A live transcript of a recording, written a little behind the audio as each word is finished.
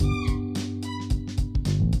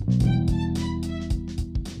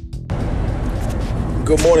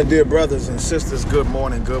Good morning, dear brothers and sisters. Good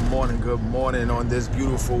morning on this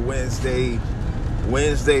beautiful Wednesday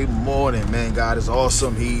morning, man. God is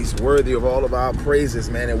awesome. He's worthy of all of our praises,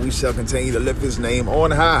 man, and we shall continue to lift his name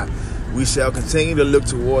on high. We shall continue to look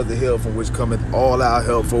toward the hill from which cometh all our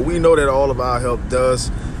help, for we know that all of our help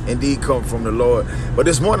does indeed come from the Lord. But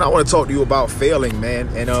this morning I want to talk to you about failing, man.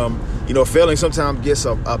 And failing sometimes gets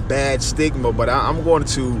a bad stigma, but I'm going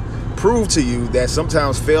to prove to you that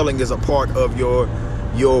sometimes failing is a part of your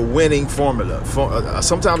winning formula.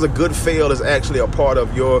 Sometimes a good fail is actually a part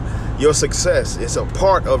of your success. It's a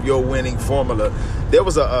part of your winning formula. There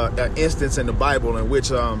was an instance in the Bible in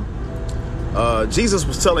which Jesus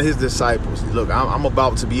was telling his disciples, look, I'm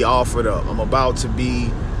about to be offered up.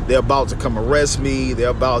 They're about to come arrest me. They're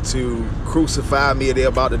about to crucify me. They're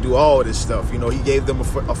about to do all of this stuff. He gave them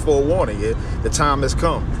a forewarning. The time has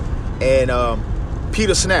come. And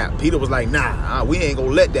Peter snapped. Peter was like, nah, we ain't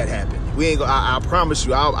gonna let that happen. I promise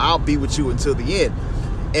you, I'll be with you until the end.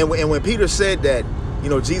 And when Peter said that,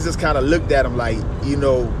 Jesus kind of looked at him like,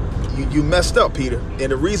 you messed up, Peter.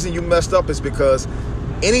 And the reason you messed up is because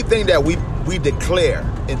anything that we declare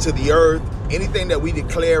into the earth, anything that we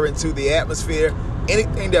declare into the atmosphere,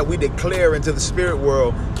 anything that we declare into the spirit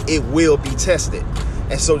world, it will be tested.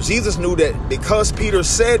 And so Jesus knew that because Peter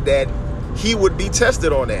said that, he would be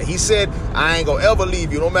tested on that. He said, I ain't gonna ever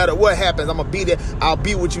leave you. No matter what happens, I'm gonna be there. I'll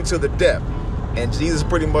be with you to the death. And Jesus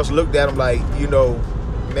pretty much looked at him like,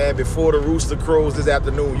 man, before the rooster crows this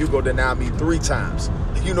afternoon, you go deny me 3 times.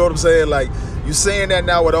 You know what I'm saying? Like, you saying that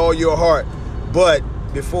now with all your heart, but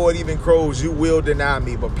before it even crows, you will deny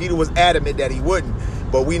me. But Peter was adamant that he wouldn't.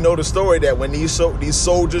 But we know the story that when these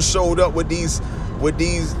soldiers showed up with these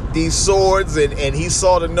swords and he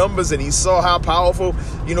saw the numbers and he saw how powerful,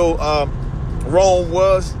 Rome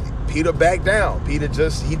was, Peter backed down. He did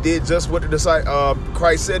just what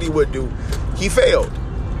Christ said he would do. He failed.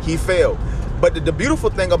 But the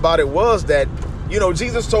beautiful thing about it was that,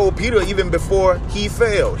 Jesus told Peter even before he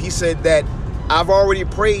failed, he said that I've already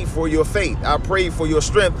prayed for your faith. I prayed for your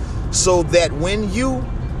strength so that when you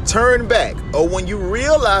turn back or when you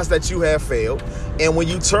realize that you have failed and when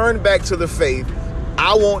you turn back to the faith,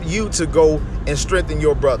 I want you to go and strengthen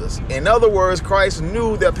your brothers. In other words, Christ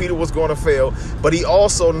knew that Peter was going to fail, but he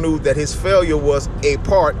also knew that his failure was a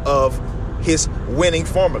part of his winning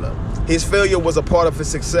formula. His failure was a part of his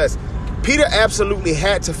success. Peter absolutely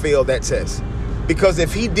had to fail that test, because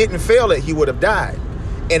if he didn't fail it, he would have died.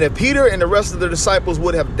 And if Peter and the rest of the disciples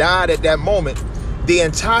would have died at that moment, the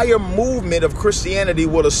entire movement of Christianity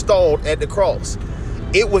would have stalled at the cross.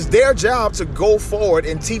 It was their job to go forward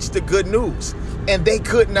and teach the good news, and they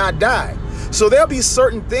could not die. So there'll be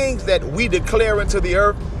certain things that we declare into the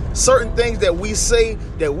earth, certain things that we say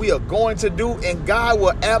that we are going to do, and God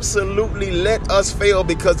will absolutely let us fail,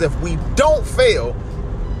 because if we don't fail,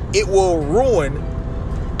 it will ruin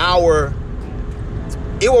our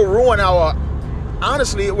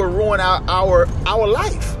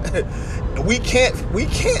life. We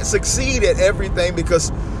can't succeed at everything,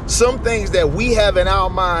 because some things that we have in our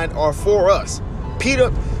mind are for us.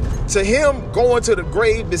 Peter, to him, going to the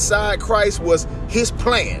grave beside Christ was his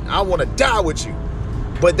plan. I want to die with you.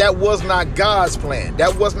 But that was not God's plan.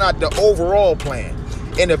 That was not the overall plan.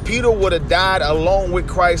 And if Peter would have died along with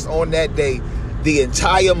Christ on that day, the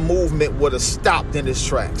entire movement would have stopped in its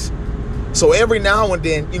tracks. So every now and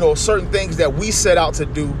then, certain things that we set out to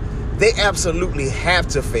do, they absolutely have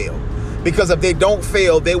to fail. Because if they don't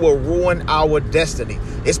fail, they will ruin our destiny.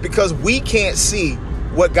 It's because we can't see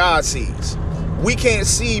what God sees. We can't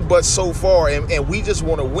see but so far, and we just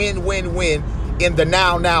want to win in the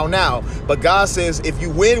now. But God says if you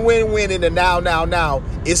win in the now,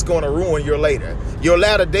 it's going to ruin your later. Your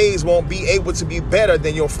latter days won't be able to be better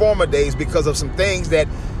than your former days because of some things that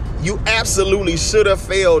you absolutely should have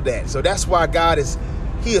failed at. So that's why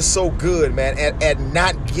He is so good, man, at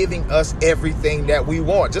not giving us everything that we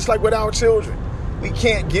want. Just like with our children, we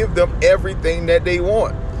can't give them everything that they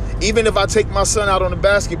want. Even if I take my son out on the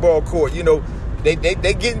basketball court, they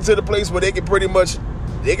get into the place where they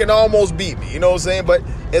can almost beat me, you know what I'm saying? But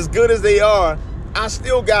as good as they are, I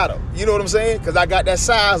still got them, you know what I'm saying? Because I got that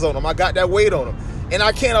size on them, I got that weight on them. And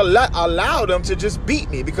I can't allow them to just beat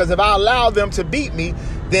me, because if I allow them to beat me,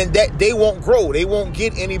 then they won't grow, they won't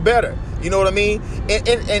get any better. You know what I mean?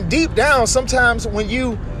 And deep down, sometimes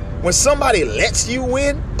when somebody lets you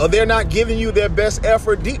win, or they're not giving you their best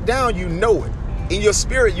effort, deep down you know it. In your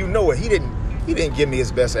spirit, you know it. He didn't give me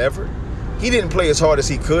his best effort. He didn't play as hard as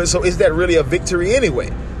he could. So is that really a victory anyway?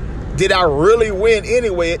 Did I really win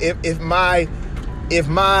anyway if my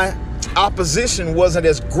opposition wasn't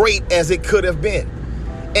as great as it could have been?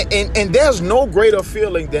 And there's no greater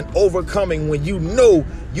feeling than overcoming when you know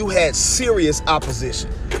you had serious opposition,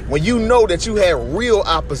 when you know that you had real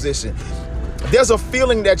opposition. There's a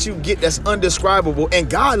feeling that you get that's undescribable, and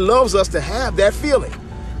God loves us to have that feeling.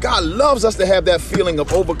 God loves us to have that feeling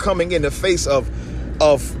of overcoming in the face of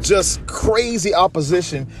just crazy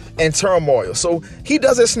opposition and turmoil. So he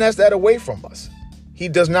doesn't snatch that away from us. He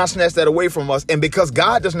does not snatch that away from us. And because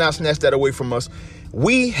God does not snatch that away from us,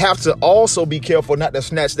 we have to also be careful not to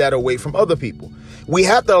snatch that away from other people. We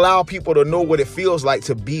have to allow people to know what it feels like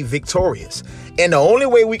to be victorious. And the only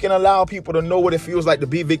way we can allow people to know what it feels like to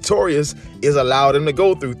be victorious is allow them to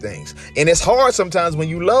go through things. And it's hard sometimes when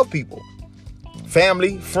you love people.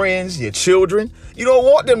 Family, friends, your children, you don't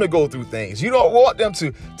want them to go through things. You don't want them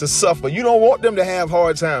to suffer. You don't want them to have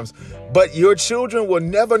hard times. But your children will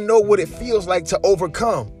never know what it feels like to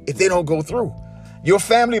overcome if they don't go through. Your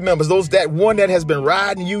family members, that one that has been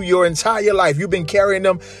riding you your entire life, you've been carrying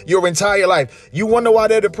them your entire life. You wonder why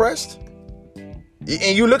they're depressed?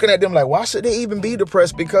 And you're looking at them like, why should they even be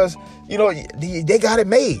depressed? Because, they got it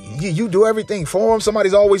made. You do everything for them.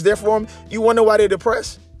 Somebody's always there for them. You wonder why they're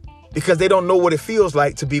depressed? Because they don't know what it feels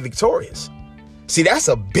like to be victorious. See, that's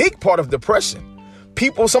a big part of depression.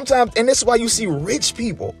 People sometimes, and this is why you see rich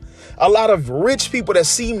people, a lot of rich people that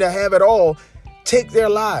seem to have it all, take their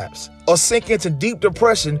lives or sink into deep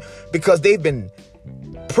depression because they've been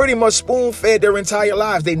pretty much spoon-fed their entire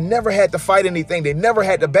lives. They never had to fight anything. They never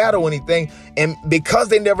had to battle anything. And because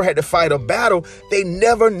they never had to fight a battle, they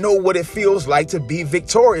never know what it feels like to be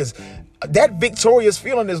victorious. That victorious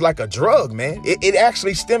feeling is like a drug, man. It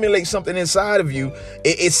actually stimulates something inside of you.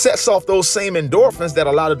 It sets off those same endorphins that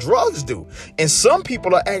a lot of drugs do. And some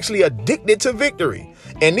people are actually addicted to victory.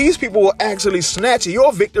 And these people will actually snatch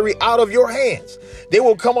your victory out of your hands. They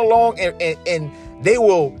will come along and they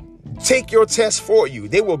will take your tests for you.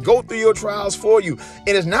 They will go through your trials for you. And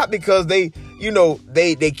it's not because they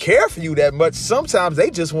care for you that much. Sometimes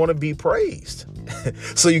they just want to be praised.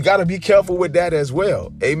 So you got to be careful with that as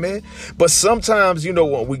well. Amen. But sometimes, when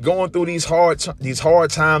we're going through these hard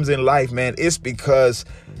times in life, man, it's because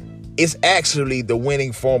it's actually the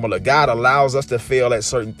winning formula. God allows us to fail at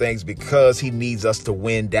certain things because he needs us to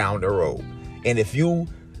win down the road. And if you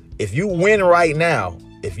win right now,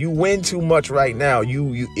 if you win too much right now,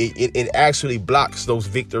 it actually blocks those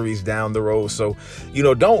victories down the road. So,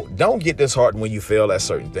 don't get disheartened when you fail at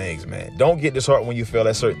certain things, man. Don't get disheartened when you fail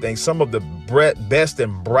at certain things. Some of the best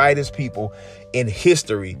and brightest people in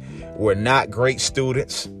history were not great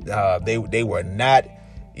students. They were not,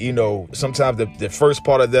 sometimes the first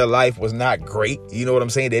part of their life was not great. You know what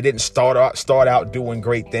I'm saying? They didn't start out doing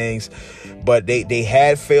great things, but they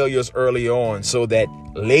had failures early on so that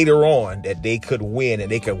later on that they could win,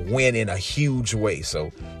 and they could win in a huge way.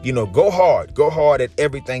 So, go hard at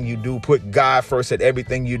everything you do. Put God first at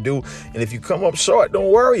everything you do. And if you come up short,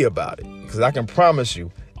 don't worry about it, because I can promise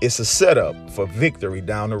you it's a setup for victory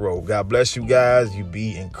down the road. God bless you guys. You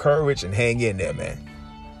be encouraged and hang in there, man.